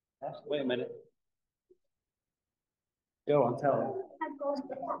 Yes? Wait a minute. Go on, tell me.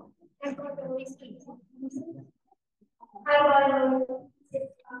 I've got the whiskey.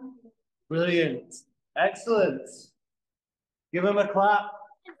 Brilliant. Excellent. Give him a clap.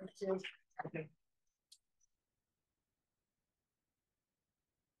 Okay.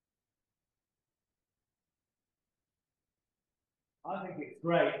 I think it's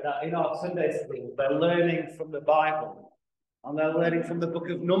great that in our Sunday school they're learning from the Bible and they're learning from the book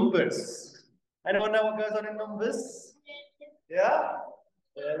of Numbers. Anyone know what goes on in Numbers? Yeah?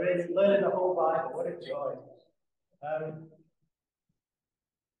 They're really learning the whole Bible. What a joy.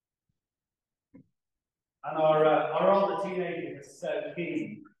 And our older teenagers are so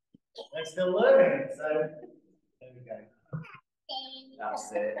keen. They're still learning, so there we go.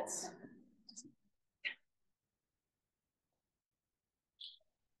 That's it.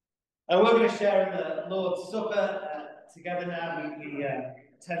 And we're going to share in the Lord's Supper together now. We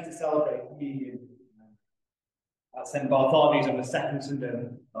tend to celebrate communion at St. Bartholomew's on the second Sunday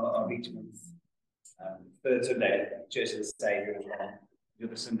of each month. Third Sunday, Church of the Saviour as well. The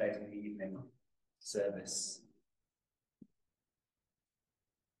other Sundays in the evening service.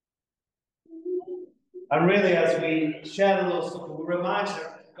 And really, as we share the Lord's Supper, we're reminded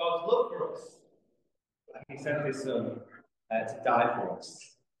of God's love for us. He sent his Son to die for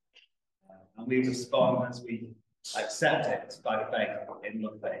us. And we respond as we accept it by faith in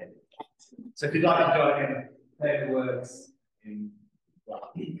love for him. So if you'd like to join in, play the words in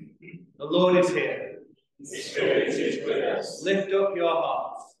Latin. The Lord is here. His Spirit is with us. Lift up your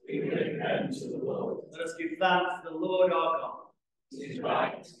hearts. We repent to the Lord. Let us give thanks to the Lord our God. It is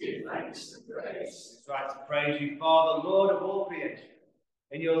right to give thanks and praise. It is right to praise you, Father, Lord of all creation.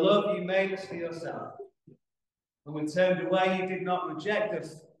 In your love you made us for yourself. When we turned away, you did not reject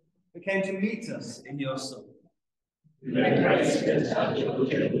us, but came to meet us in your Son. You made grace to touch your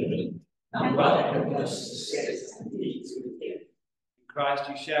children, and welcomed us to sit and eat with you. In Christ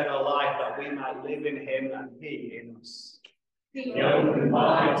you shared our life that we might live in him and he in us. He opened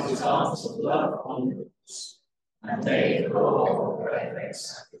wide his arms of love on us, and they all perfect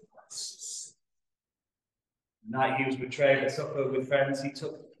sacrifices. The night he was betrayed at supper with friends, he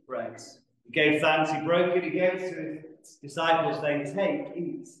took bread. He gave thanks, he broke it, he gave it to his disciples, saying, "Take,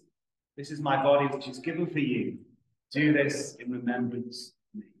 eat. This is my body which is given for you. Do this in remembrance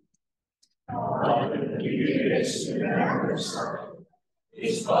of me." Father, you do this in remembrance of him.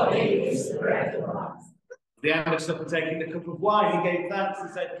 His body is the bread of life. At the end of supper, taking the cup of wine, he gave thanks and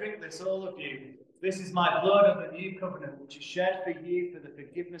said, "Drink this, all of you. This is my blood of the new covenant, which is shed for you for the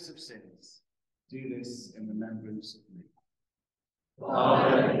forgiveness of sins. Do this in remembrance of me."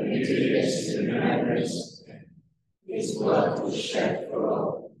 Father, you do this in remembrance of him. His blood was shed for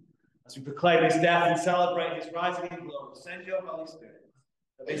all. As we proclaim his death and celebrate his rising in glory, send your Holy Spirit,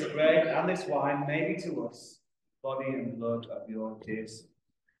 that this bread and this wine may be to us body and blood of your dear Son.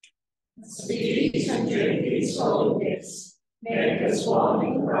 As we eat and drink these holy gifts, make us one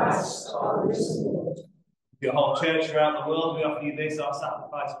in Christ our risen Lord. Your whole church around the world, we offer you this, our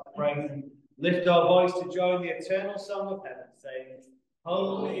sacrifice of praise, and lift our voice to join the eternal song of heaven, saying,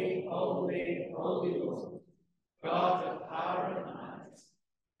 "Holy, holy, holy Lord, God of power and might,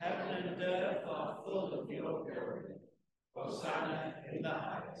 heaven and earth are full of your glory. Hosanna in the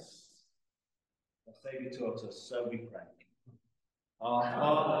highest. Our Saviour taught us, so we pray. Our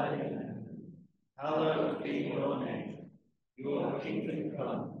Father in heaven, hallowed be your name. Your kingdom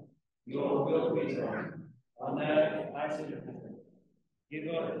come, your will be done, on earth as in heaven.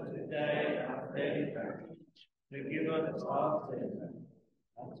 Give us today our daily bread. Forgive us our sins,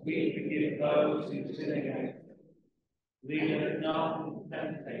 as we forgive those who sin against us. Lead us not into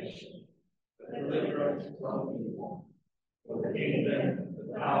temptation, but deliver us from evil. For the kingdom,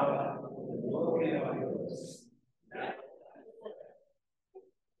 the power, and the glory are yours.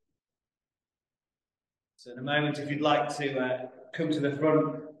 So in a moment, if you'd like to come to the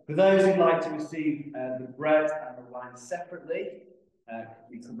front, for those who'd like to receive the bread and the wine separately,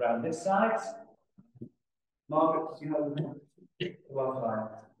 you come round this side. Margaret, do you have the wine?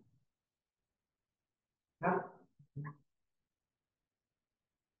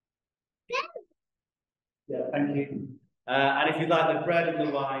 Yeah, thank you. And if you'd like the bread and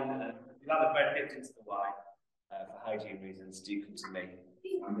the wine, if you'd like the bread dipped into the wine, for hygiene reasons, do come to me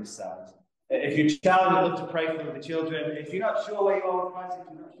on this side. If you're a child, I'd love to pray for the children. If you're not sure where you are with Christ, if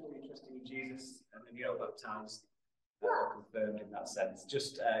you're not sure you're trusting in Jesus, and then you're baptized or confirmed in that sense,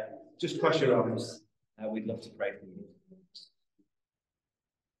 just cross your arms. We'd love to pray for you.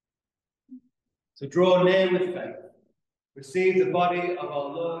 So draw near with faith. Receive the body of our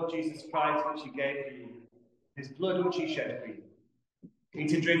Lord Jesus Christ, which he gave for you, his blood which he shed for you.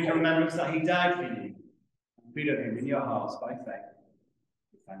 Eat and drink in remembrance that he died for you. Feed on him in your hearts by faith.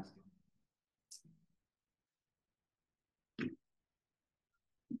 With thanksgiving.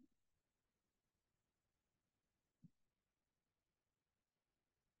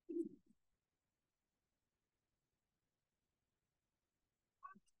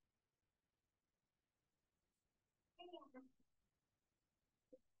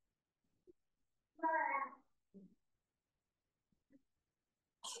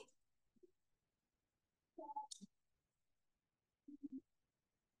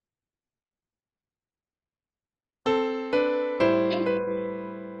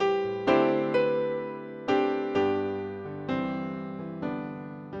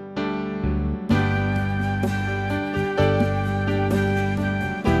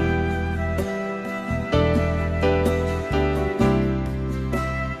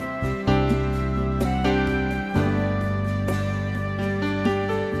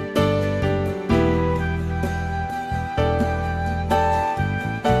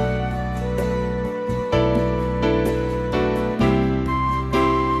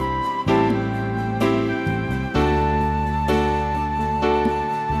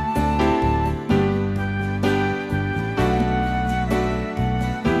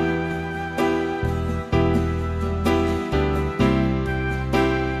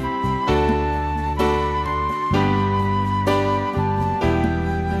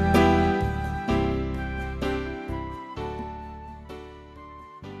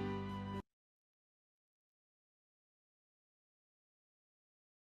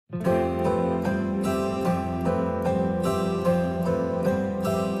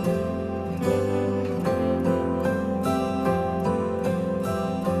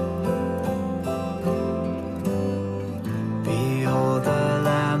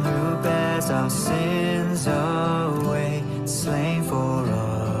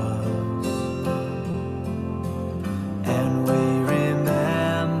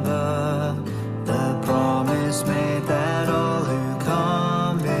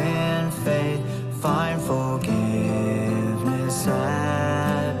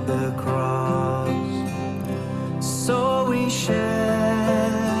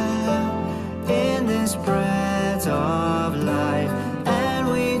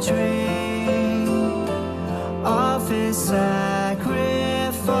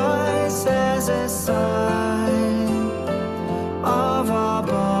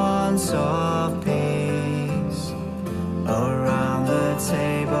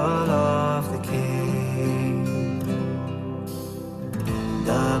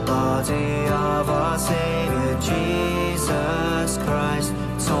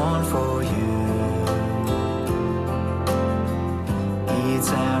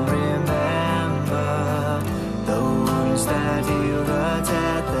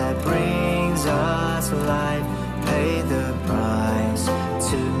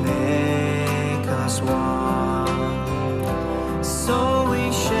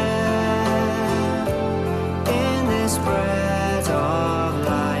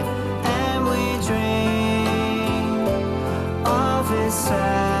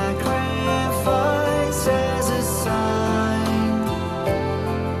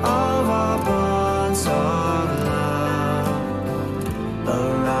 Of our bonds of love.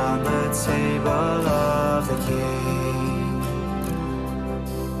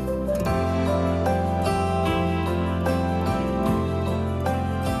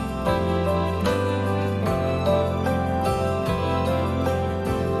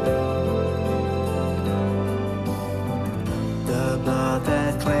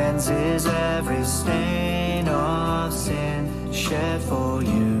 every stain of sin shed for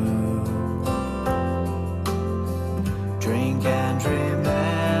you. Drink and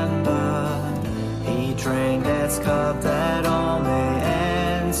remember, he drank that cup that all may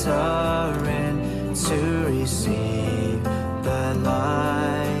enter in to receive the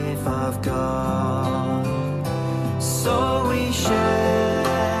life of God. So we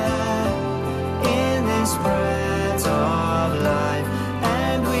share in this bread of life,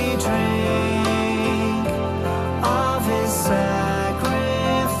 and we drink of his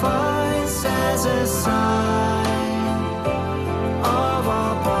sacrifice as a sign of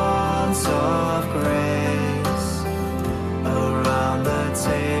our bonds of grace around the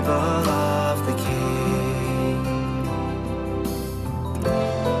table of the King.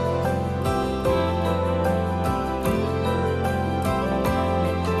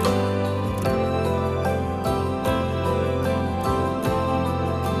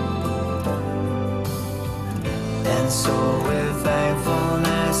 And so with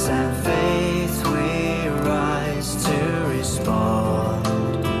thankfulness and faith we rise to respond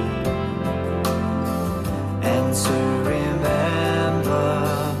and to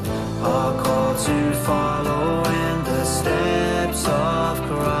remember our call to follow in the steps of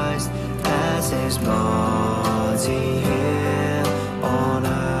Christ as his body here on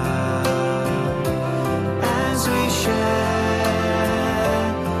earth. As we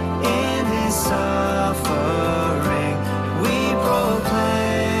share in his suffering, we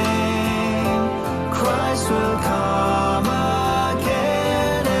proclaim Christ will come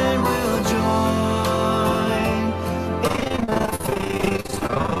again, and we'll join in the feast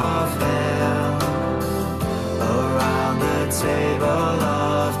of him around the table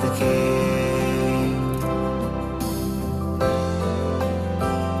of the King.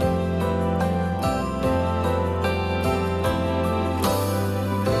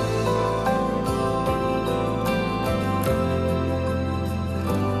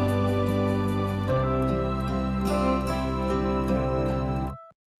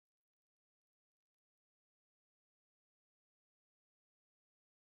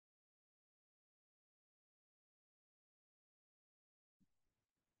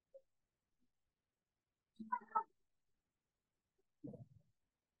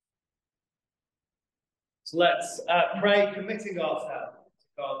 So let's pray, committing ourselves to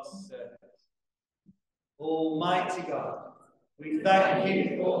God's service. Almighty God, we thank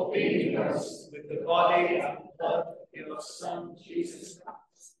you for feeding us with the body and blood of your Son, Jesus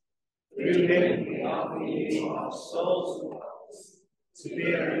Christ. Through him we are leading our souls and bodies to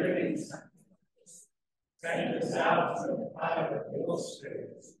be a living sacrifice. Send us out from the power of your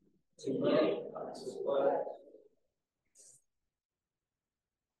Spirit to live and to work.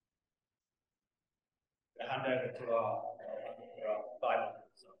 Hand over to our final.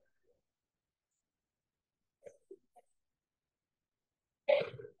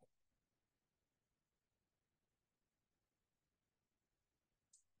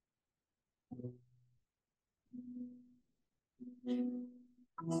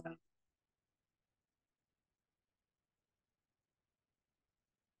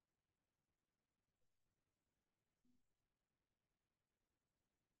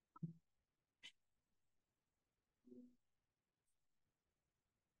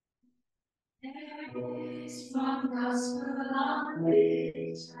 There is one gospel on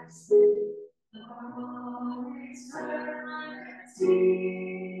which I stand, Lord, it's where I can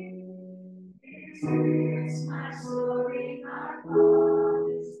see. It is my story, my God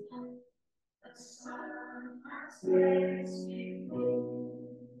is dead, the Son has raised me.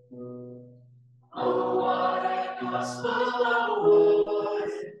 Oh, what a gospel, oh, what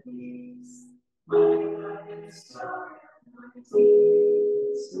a peace, my God is story, my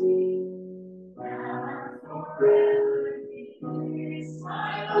Jesus me. Now forever is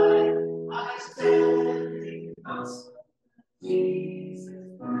my life, I stand in the gospel of Jesus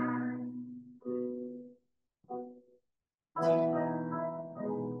Christ.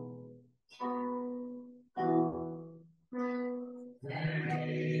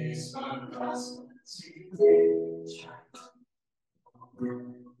 There is one gospel to which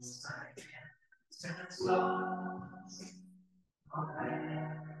I can stand lost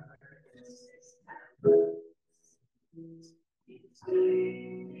forever. It's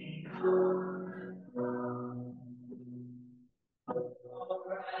leading on and on.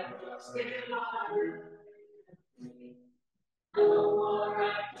 For I must be alive. No more I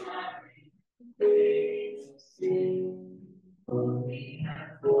carry the weight of sin. Only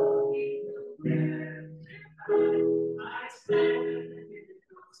and only the breath I stand in the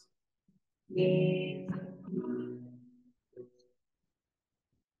gospel. 'Neath the moon.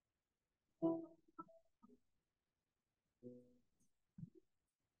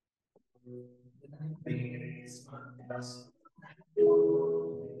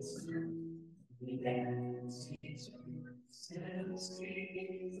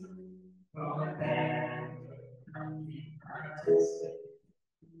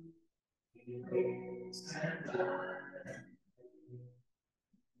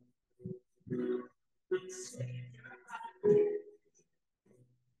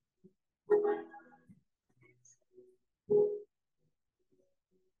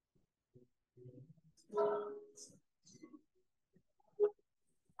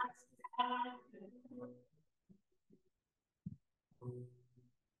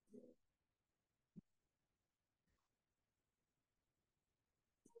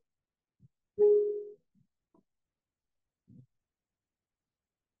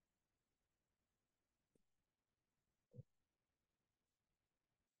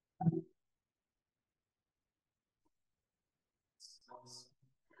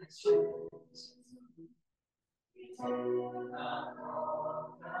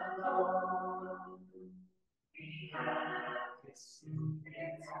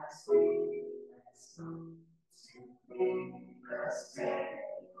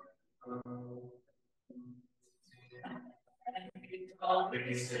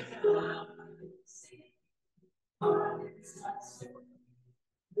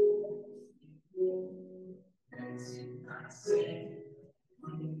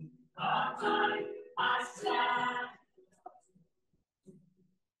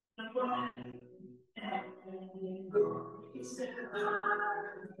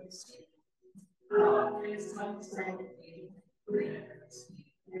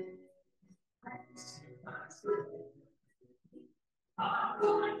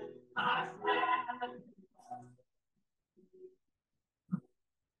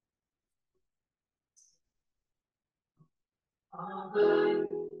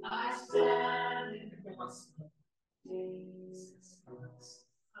 I stand in the gospel, Jesus Christ.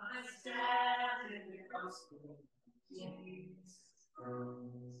 I stand in the gospel, Jesus Christ.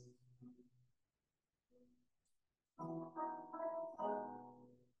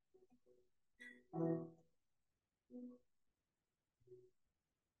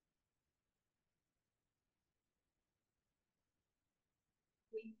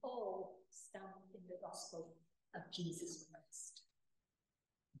 We all stand in the gospel of Jesus Christ.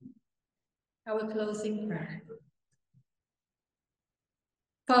 Our closing prayer.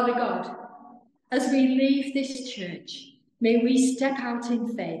 Father God, as we leave this church, may we step out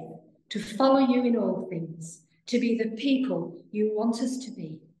in faith to follow you in all things, to be the people you want us to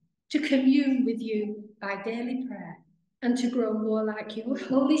be, to commune with you by daily prayer, and to grow more like your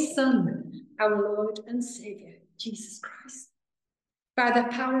Holy Son, our Lord and Saviour, Jesus Christ. By the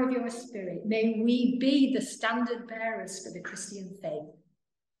power of your Spirit, may we be the standard bearers for the Christian faith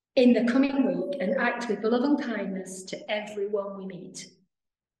in the coming week and act with love and kindness to everyone we meet.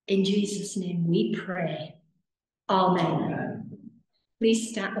 In Jesus' name we pray. Amen. Amen. Please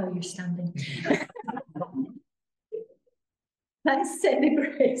stand. Oh, you're standing. Let's say the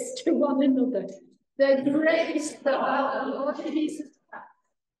grace to one another. The grace of our Lord Jesus Christ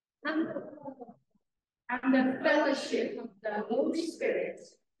and the fellowship of the Holy Spirit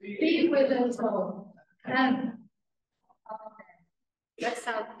be with us all. Amen. Let's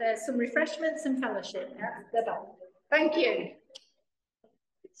have some refreshments and fellowship at the back. Thank you.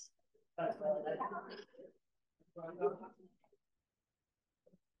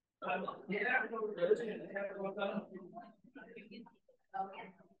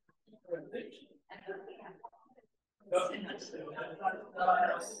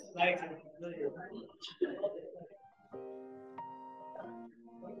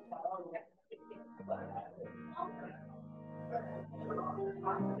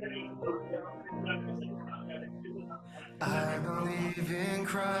 I believe in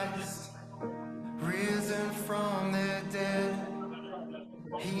Christ, risen from the dead.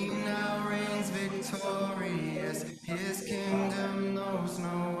 He now reigns victorious, his kingdom knows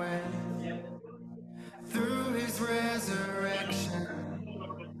no end. Through his resurrection,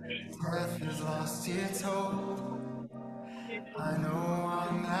 death has lost its hold. I know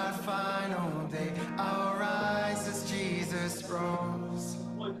on that final day, I'll rise as Jesus rose.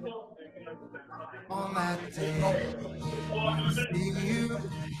 On that day, we'll see you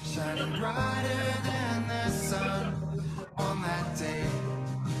shining brighter than the sun. On that day,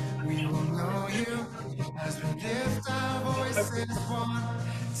 we will know you as we lift our voices one.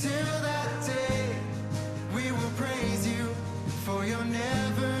 Till that day, we will praise you for your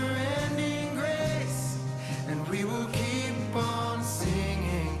never-ending grace, and we will keep on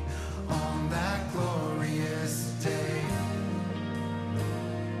singing on that glorious day.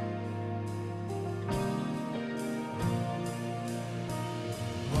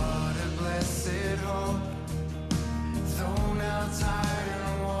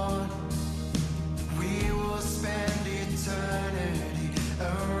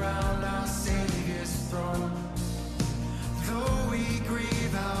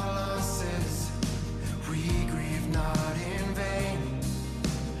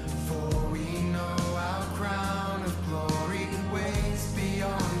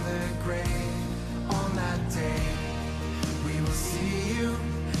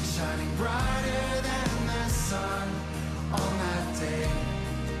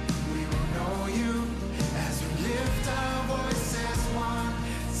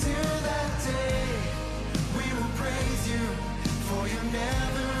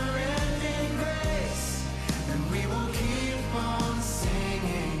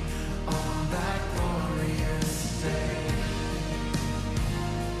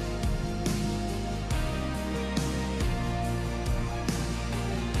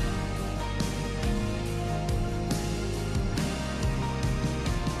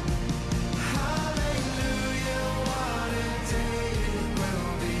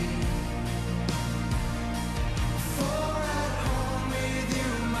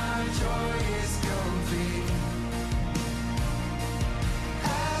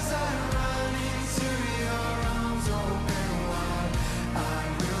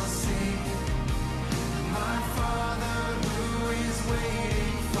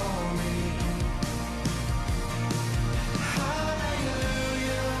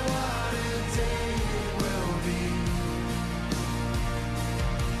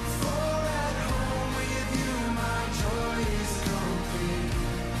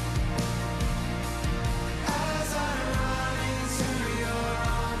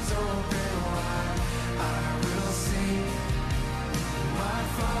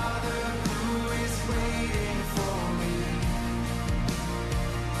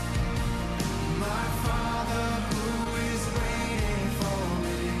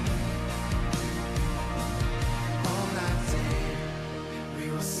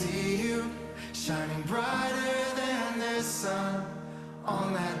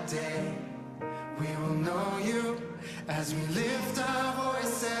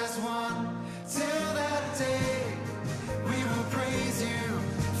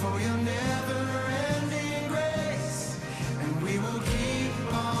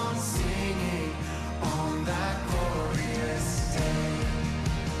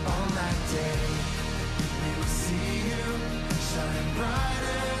 day, we will see you shining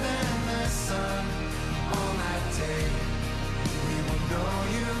brighter than the sun. On that day, we will know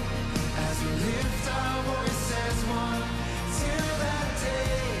you as we lift our voices one. Till that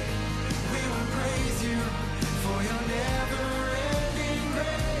day.